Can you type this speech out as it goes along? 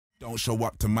Don't show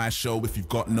up to my show if you've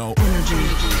got no energy.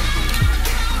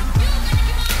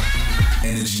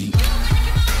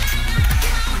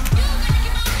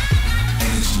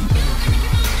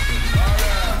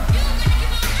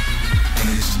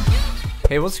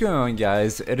 Hey, what's going on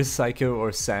guys? It is Psycho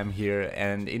or Sam here,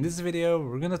 and in this video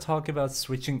we're gonna talk about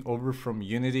switching over from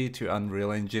Unity to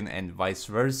Unreal Engine and vice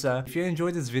versa. If you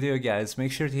enjoyed this video guys,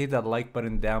 make sure to hit that like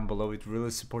button down below, it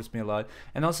really supports me a lot,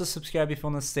 and also subscribe if you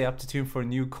want to stay up to tune for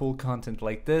new cool content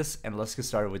like this. And let's get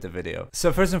started with the video.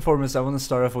 So first and foremost, I want to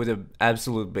start off with the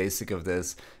absolute basic of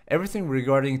this. Everything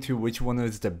regarding to which one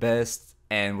is the best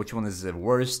and which one is the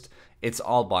worst, it's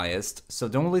all biased. So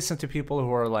don't listen to people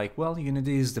who are like, well,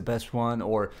 Unity is the best one,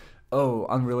 or oh,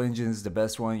 Unreal Engine is the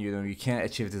best one, you know, you can't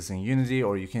achieve this in Unity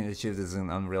or you can't achieve this in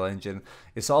Unreal Engine.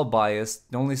 It's all biased.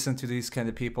 Don't listen to these kind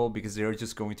of people, because they're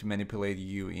just going to manipulate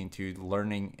you into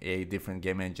learning a different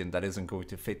game engine that isn't going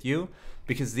to fit you,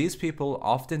 because these people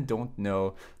often don't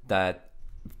know that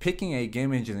picking a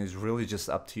game engine is really just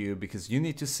up to you, because you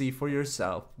need to see for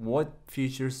yourself what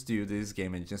features do these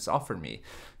game engines offer me.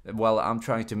 Well, I'm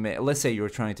trying to make, let's say you're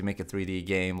trying to make a 3D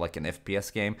game, like an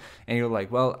FPS game, and you're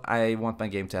like, well, I want my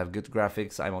game to have good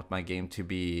graphics, I want my game to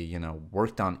be, you know,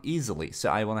 worked on easily, so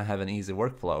I want to have an easy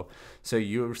workflow. So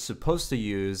you're supposed to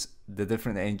use the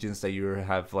different engines that you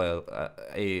have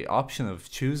a option of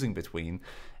choosing between,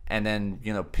 and then,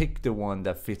 you know, pick the one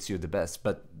that fits you the best.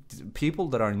 But people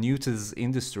that are new to this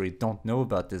industry don't know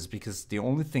about this, because the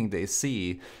only thing they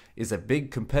see is a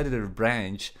big competitive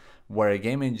branch where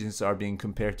game engines are being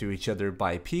compared to each other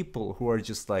by people who are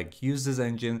just like, use this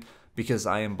engine because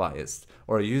I am biased,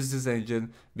 or use this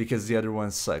engine because the other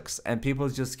one sucks, and people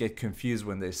just get confused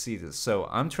when they see this. So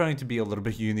I'm trying to be a little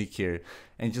bit unique here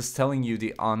and just telling you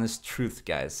the honest truth,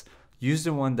 guys. Use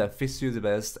the one that fits you the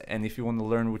best, and if you want to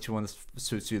learn which one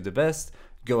suits you the best,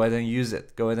 go ahead and use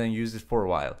it. Go ahead and use it for a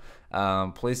while.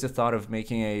 Place the thought of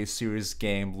making a serious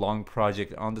game, long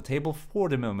project on the table for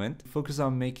the moment. Focus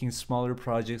on making smaller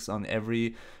projects on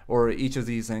every or each of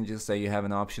these engines that you have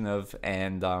an option of,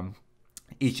 and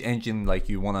each engine like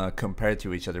you want to compare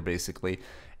to each other basically,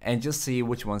 and just see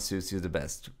which one suits you the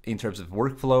best in terms of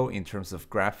workflow, in terms of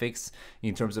graphics,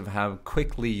 in terms of how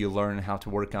quickly you learn how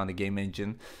to work on the game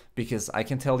engine. Because I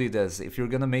can tell you this, if you're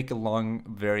gonna make a long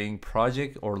varying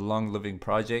project or long living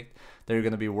project that you're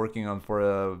gonna be working on for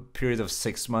a period of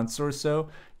 6 months or so,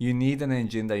 you need an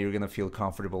engine that you're gonna feel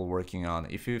comfortable working on.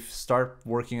 If you start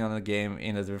working on a game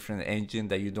in a different engine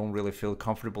that you don't really feel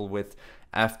comfortable with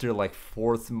after like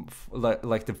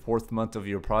the fourth month of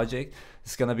your project,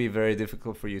 it's gonna be very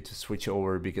difficult for you to switch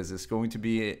over, because it's going to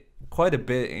be quite a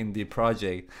bit in the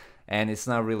project and it's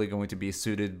not really going to be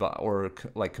suited by or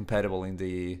like compatible in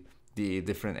the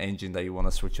different engine that you want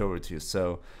to switch over to.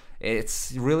 So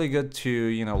it's really good to,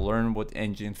 you know, learn what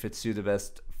engine fits you the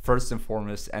best first and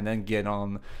foremost, and then get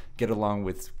along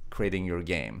with creating your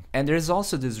game. And there's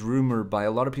also this rumor by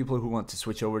a lot of people who want to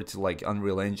switch over to like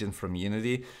Unreal Engine from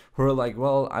Unity, who are like,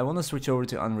 well, I want to switch over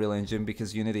to Unreal Engine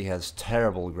because Unity has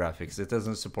terrible graphics, it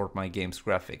doesn't support my game's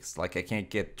graphics, like I can't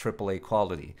get AAA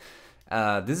quality.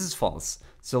 This is false.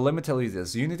 So let me tell you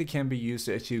this, Unity can be used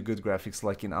to achieve good graphics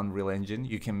like in Unreal Engine.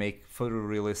 You can make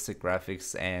photorealistic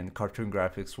graphics and cartoon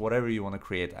graphics, whatever you want to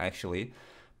create actually.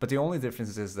 But the only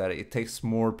difference is that it takes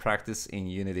more practice in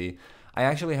Unity. I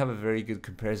actually have a very good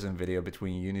comparison video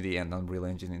between Unity and Unreal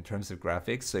Engine in terms of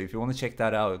graphics, so if you want to check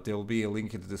that out, there will be a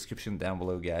link in the description down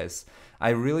below, guys.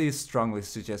 I really strongly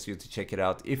suggest you to check it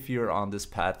out if you're on this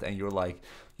path and you're like,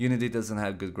 Unity doesn't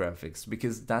have good graphics,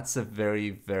 because that's a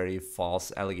very, very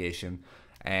false allegation.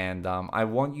 And I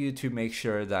want you to make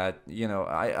sure that, you know,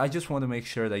 I just want to make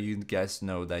sure that you guys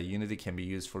know that Unity can be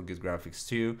used for good graphics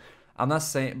too. I'm not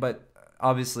saying, but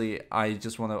obviously I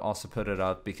just want to also put it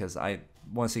out, because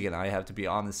once again, I have to be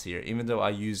honest here. Even though I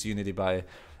use Unity by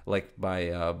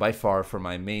far for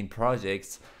my main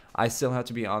projects, I still have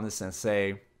to be honest and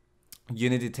say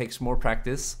Unity takes more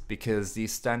practice, because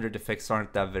these standard effects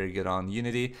aren't that very good on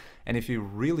Unity. And if you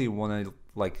really want to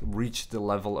like reach the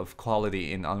level of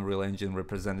quality in Unreal Engine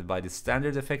represented by the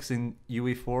standard effects in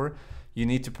UE4, you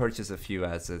need to purchase a few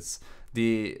assets.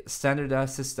 The standard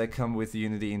assets that come with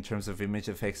Unity in terms of image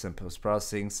effects and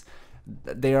post-processing,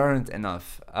 they aren't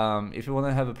enough. If you want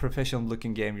to have a professional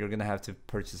looking game, you're gonna have to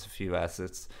purchase a few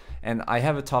assets, and I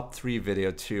have a top 3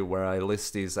 video too where I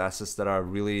list these assets that are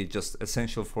really just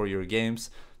essential for your games.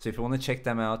 So if you want to check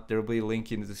them out, there will be a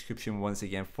link in the description once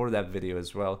again for that video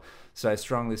as well, so I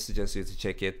strongly suggest you to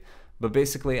check it. But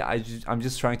basically I'm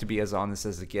just trying to be as honest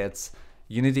as it gets.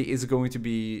 Unity is going to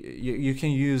be, you can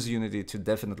use Unity to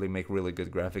definitely make really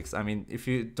good graphics. I mean, if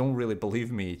you don't really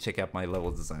believe me, check out my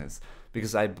level designs,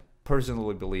 because I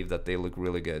personally believe that they look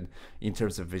really good in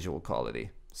terms of visual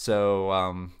quality.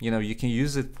 So you know, you can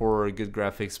use it for good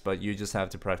graphics, but you just have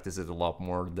to practice it a lot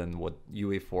more than what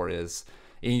UE4 is.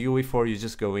 In UE4, you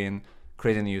just go in,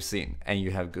 create a new scene, and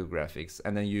you have good graphics,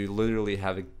 and then you literally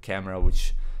have a camera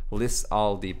which lists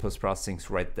all the post-processings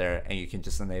right there, and you can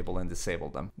just enable and disable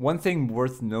them. One thing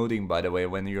worth noting, by the way,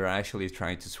 when you're actually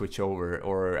trying to switch over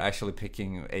or actually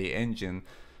picking a engine,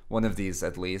 one of these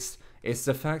at least, is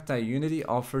the fact that Unity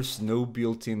offers no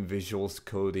built-in visuals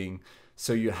coding,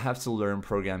 so you have to learn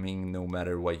programming no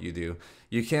matter what you do.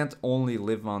 You can't only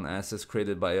live on assets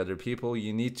created by other people.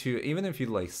 You need to, even if you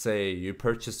like say you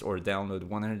purchased or download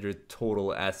 100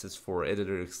 total assets for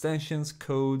editor extensions,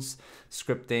 codes,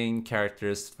 scripting,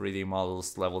 characters, 3D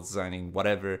models, level designing,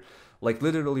 whatever, like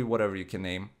literally whatever you can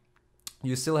name,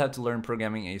 you still have to learn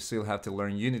programming and you still have to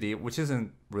learn Unity, which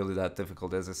isn't really that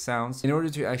difficult as it sounds, in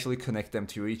order to actually connect them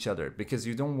to each other, because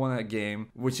you don't want a game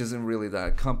which isn't really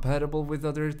that compatible with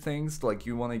other things. Like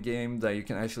you want a game that you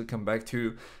can actually come back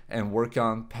to and work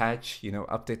on, patch, you know,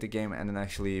 update the game, and then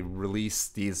actually release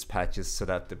these patches so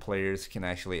that the players can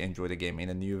actually enjoy the game in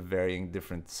a new, varying,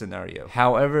 different scenario.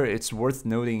 However, it's worth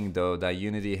noting though that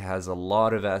Unity has a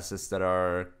lot of assets that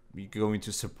are going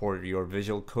to support your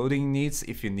visual coding needs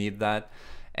if you need that,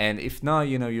 and if not,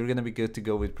 you know, you're gonna be good to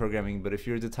go with programming. But if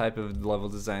you're the type of level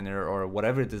designer or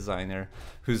whatever designer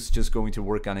who's just going to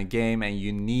work on a game and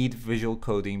you need visual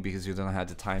coding because you don't have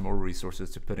the time or resources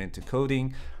to put into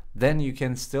coding, then you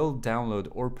can still download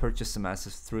or purchase some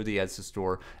assets through the asset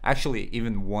store. Actually,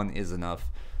 even one is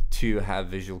enough to have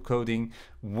visual coding.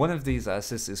 One of these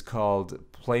assets is called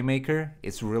Playmaker.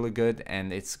 It's really good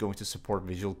and it's going to support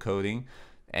visual coding,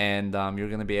 and you're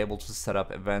going to be able to set up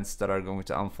events that are going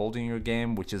to unfold in your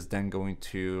game, which is then going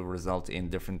to result in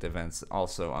different events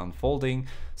also unfolding.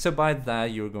 So by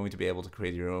that, you're going to be able to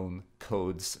create your own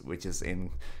codes, which is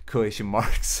in quotation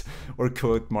marks or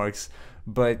quote marks.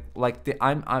 But like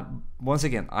I'm once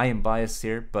again, I am biased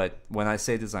here, but when I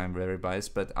say this, I'm very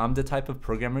biased, but I'm the type of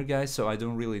programmer guy, so I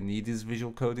don't really need these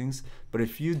visual codings. But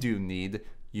if you do need,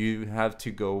 you have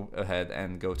to go ahead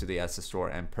and go to the asset store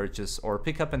and purchase or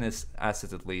pick up an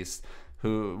asset at least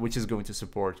which is going to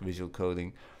support visual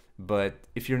coding. But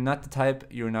if you're not the type,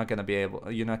 you're not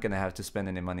gonna have to spend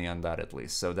any money on that at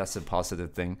least. So that's a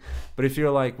positive thing. But if you're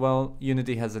like, well,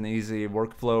 Unity has an easy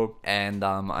workflow and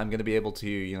I'm gonna be able to,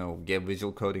 you know, get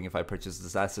visual coding if I purchase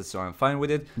this asset, so I'm fine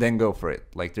with it, then go for it.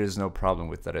 Like there's no problem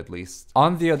with that at least.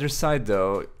 On the other side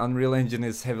though, Unreal Engine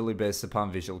is heavily based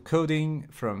upon visual coding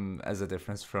as a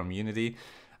difference from Unity.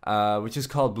 Which is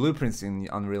called blueprints in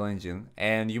Unreal Engine,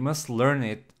 and you must learn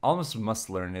it, almost must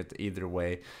learn it either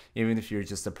way. Even if you're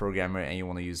just a programmer and you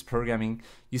want to use programming,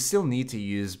 you still need to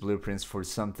use blueprints for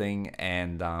something,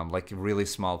 and like really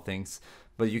small things.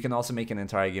 But you can also make an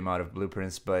entire game out of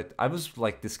blueprints. But I was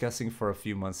like discussing for a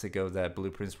few months ago that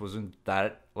blueprints wasn't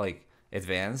that like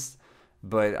advanced,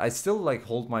 but I still like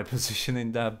hold my position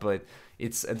in that. But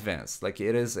it's advanced, like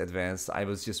it is advanced. I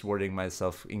was just wording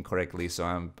myself incorrectly,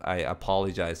 so I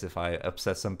apologize if I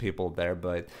upset some people there.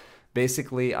 But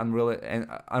basically, Unreal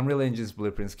Engine's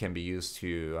blueprints can be used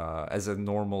to as a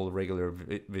normal, regular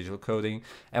visual coding.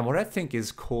 And what I think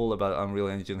is cool about Unreal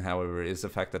Engine, however, is the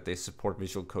fact that they support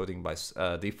visual coding by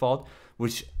default,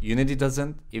 which Unity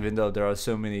doesn't. Even though there are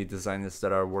so many designers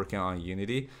that are working on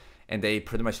Unity, and they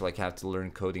pretty much like have to learn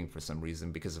coding for some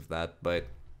reason because of that. But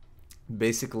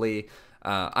basically,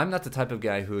 I'm not the type of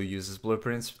guy who uses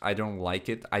blueprints. I don't like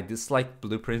it. I dislike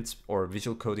blueprints or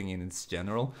visual coding in its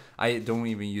general. I don't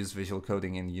even use visual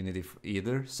coding in Unity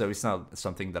either, so it's not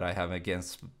something that I have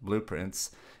against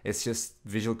blueprints. It's just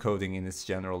visual coding in its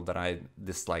general that I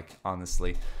dislike,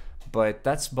 honestly. But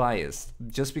that's biased.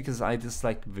 Just because I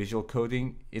dislike visual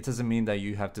coding, it doesn't mean that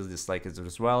you have to dislike it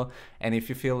as well. And if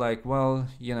you feel like, well,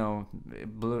 you know,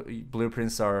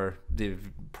 blueprints are the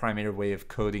primary way of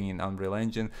coding in Unreal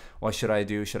Engine, what should I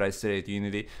do? Should I stay at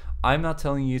Unity? I'm not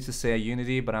telling you to stay at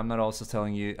Unity, but I'm not also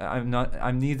telling you,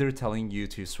 I'm neither telling you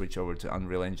to switch over to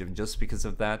Unreal Engine just because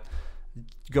of that.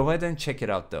 Go ahead and check it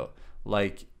out though.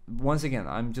 Like, once again,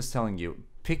 I'm just telling you,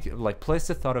 place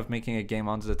the thought of making a game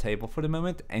onto the table for the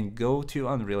moment and go to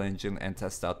Unreal Engine and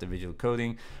test out the visual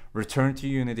coding. Return to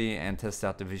Unity and test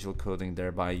out the visual coding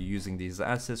there by using these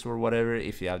assets or whatever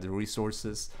if you have the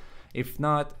resources. If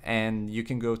not, and you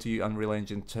can go to Unreal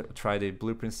Engine to try the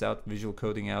blueprints out, visual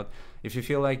coding out. If you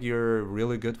feel like you're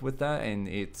really good with that and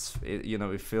it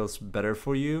feels better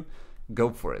for you, go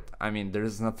for it. I mean,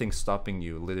 there's nothing stopping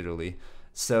you, literally.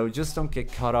 So just don't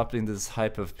get caught up in this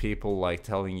hype of people like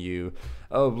telling you,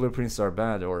 oh, blueprints are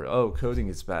bad, or oh, coding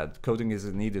is bad, coding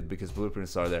isn't needed because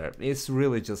blueprints are there. It's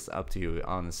really just up to you,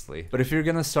 honestly. But if you're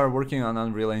gonna start working on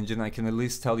Unreal Engine, I can at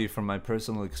least tell you from my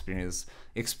personal experience,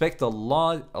 expect a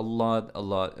lot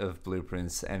of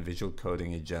blueprints and visual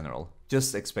coding in general.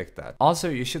 Just expect that. Also,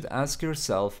 you should ask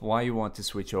yourself why you want to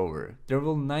switch over. There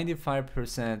will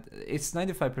 95%, it's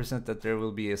 95% that there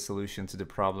will be a solution to the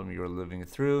problem you're living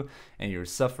through and you're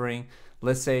suffering.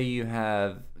 Let's say you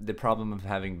have the problem of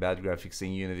having bad graphics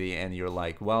in Unity and you're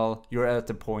like, well, you're at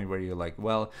the point where you're like,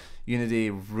 well,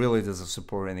 Unity really doesn't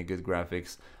support any good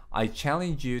graphics. I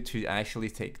challenge you to actually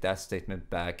take that statement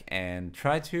back and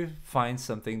try to find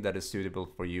something that is suitable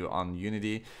for you on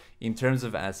Unity in terms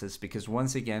of assets, because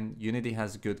once again, Unity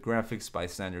has good graphics by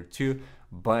standard too,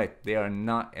 but they are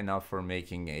not enough for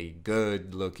making a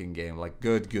good looking game, like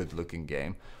good looking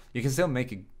game. You can still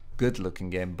make a good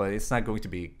looking game, but it's not going to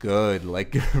be good,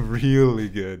 like really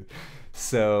good.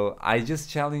 So I just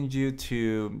challenge you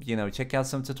to, you know, check out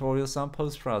some tutorials on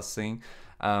post-processing.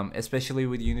 Especially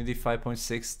with Unity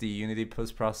 5.6, the Unity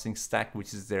post-processing stack,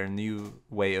 which is their new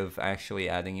way of actually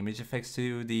adding image effects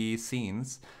to the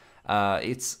scenes.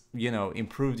 It's, you know,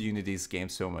 improved Unity's game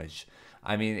so much.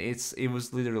 I mean, it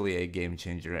was literally a game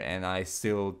changer, and I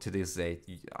still, to this day,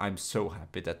 I'm so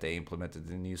happy that they implemented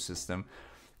the new system.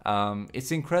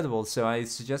 It's incredible, so I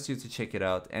suggest you to check it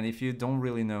out. And if you don't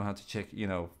really know how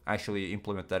to actually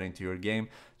implement that into your game,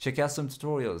 check out some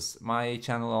tutorials. My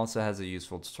channel also has a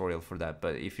useful tutorial for that,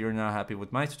 but if you're not happy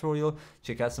with my tutorial,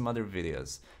 check out some other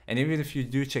videos. And even if you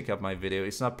do check out my video,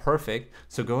 it's not perfect,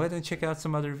 so go ahead and check out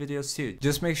some other videos too.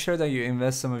 Just make sure that you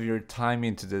invest some of your time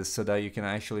into this so that you can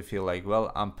actually feel like,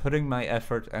 well, I'm putting my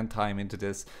effort and time into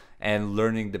this and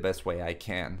learning the best way I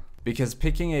can. Because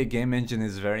picking a game engine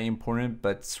is very important,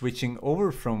 but switching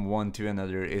over from one to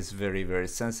another is very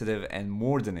sensitive and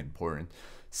more than important.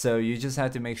 So you just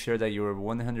have to make sure that you're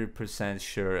 100%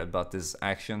 sure about this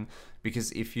action,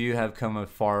 because if you have come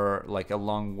a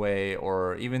long way,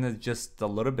 or even just a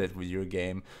little bit with your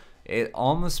game, it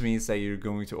almost means that you're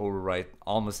going to overwrite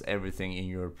almost everything in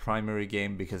your primary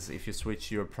game, because if you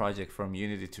switch your project from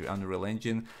Unity to Unreal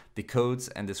Engine, the codes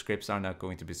and the scripts are not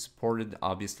going to be supported,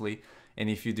 obviously. And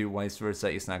if you do vice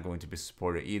versa, it's not going to be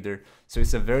supported either. So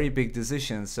it's a very big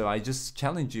decision. So I just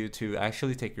challenge you to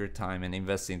actually take your time and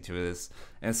invest into this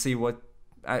and see what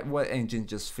engine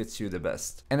just fits you the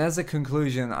best. And as a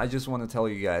conclusion, I just want to tell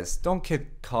you guys, don't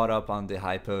get caught up on the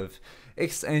hype of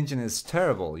X engine is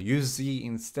terrible, use Z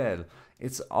instead.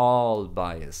 It's all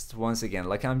biased. Once again,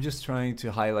 like, I'm just trying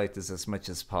to highlight this as much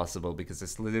as possible because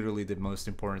it's literally the most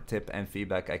important tip and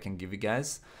feedback I can give you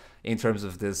guys in terms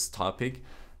of this topic.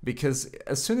 Because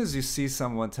as soon as you see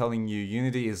someone telling you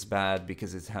Unity is bad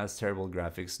because it has terrible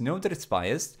graphics, know that it's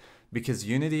biased. Because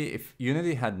Unity, if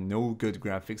Unity had no good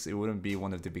graphics, it wouldn't be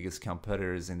one of the biggest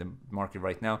competitors in the market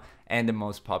right now and the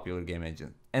most popular game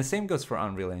engine. And same goes for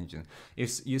Unreal Engine.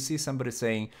 If you see somebody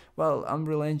saying, well,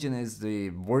 Unreal Engine is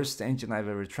the worst engine I've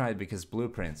ever tried because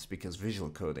blueprints, because visual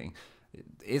coding,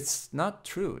 it's not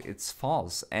true, it's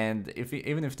false. And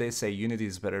even if they say Unity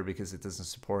is better because it doesn't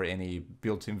support any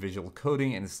built-in visual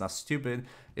coding and it's not stupid,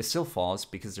 it's still false,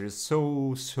 because there's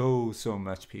so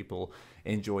much people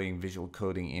enjoying visual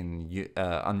coding in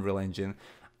Unreal Engine.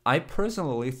 I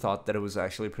personally thought that it was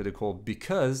actually pretty cool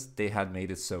because they had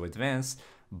made it so advanced,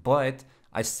 but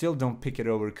I still don't pick it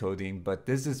over coding. But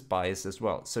this is biased as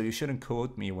well, so you shouldn't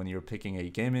quote me when you're picking a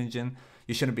game engine.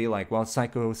 You shouldn't be like, well,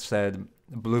 Psycho said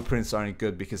blueprints aren't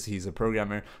good because he's a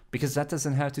programmer, because that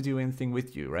doesn't have to do anything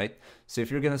with you, right? So if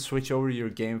you're gonna switch over your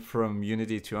game from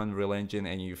Unity to Unreal Engine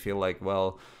and you feel like,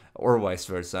 well, or vice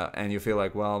versa, and you feel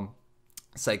like, well,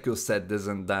 Psycho said this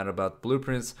and that about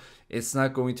blueprints, it's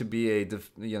not going to be a,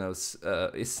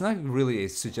 it's not really a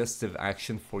suggestive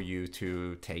action for you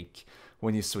to take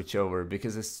when you switch over,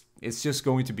 because it's just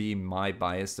going to be my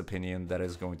biased opinion that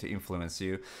is going to influence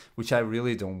you, which I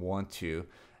really don't want to.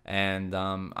 And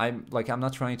I'm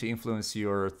not trying to influence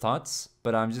your thoughts,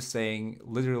 but I'm just saying,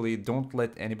 literally, don't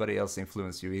let anybody else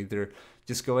influence you either.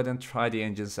 Just go ahead and try the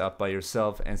engines out by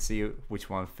yourself and see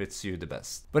which one fits you the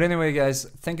best. But anyway, guys,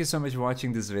 thank you so much for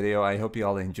watching this video. I hope you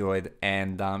all enjoyed,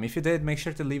 and if you did, make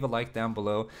sure to leave a like down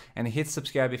below and hit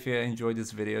subscribe if you enjoyed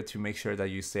this video, to make sure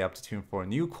that you stay up to tune for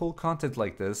new cool content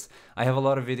like this. I have a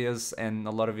lot of videos and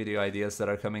a lot of video ideas that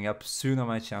are coming up soon on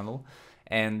my channel.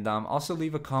 And also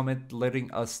leave a comment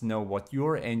letting us know what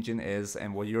your engine is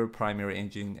and what your primary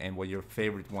engine and what your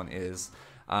favorite one is.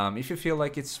 if you feel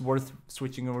like it's worth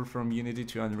switching over from Unity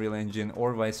to Unreal Engine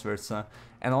or vice versa.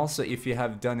 And also, if you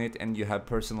have done it and you have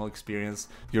personal experience,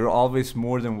 you're always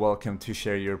more than welcome to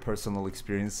share your personal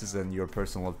experiences and your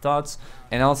personal thoughts.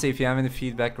 And also, if you have any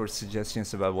feedback or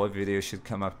suggestions about what video should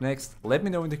come up next, let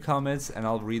me know in the comments and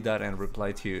I'll read that and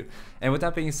reply to you. And with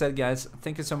that being said, guys,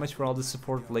 thank you so much for all the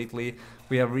support lately.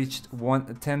 We have reached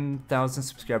 10,000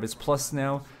 subscribers plus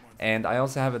now. And I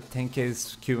also have a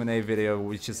 10K Q&A video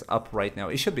which is up right now.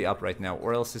 It should be up right now,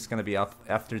 or else it's gonna be up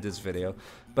after this video.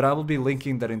 But I will be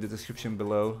linking that in the description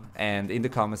below and in the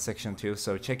comment section too,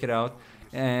 so check it out.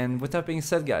 And with that being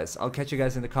said, guys, I'll catch you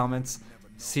guys in the comments.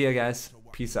 See ya, guys.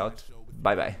 Peace out.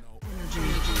 Bye bye.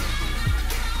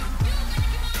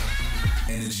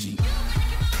 Energy.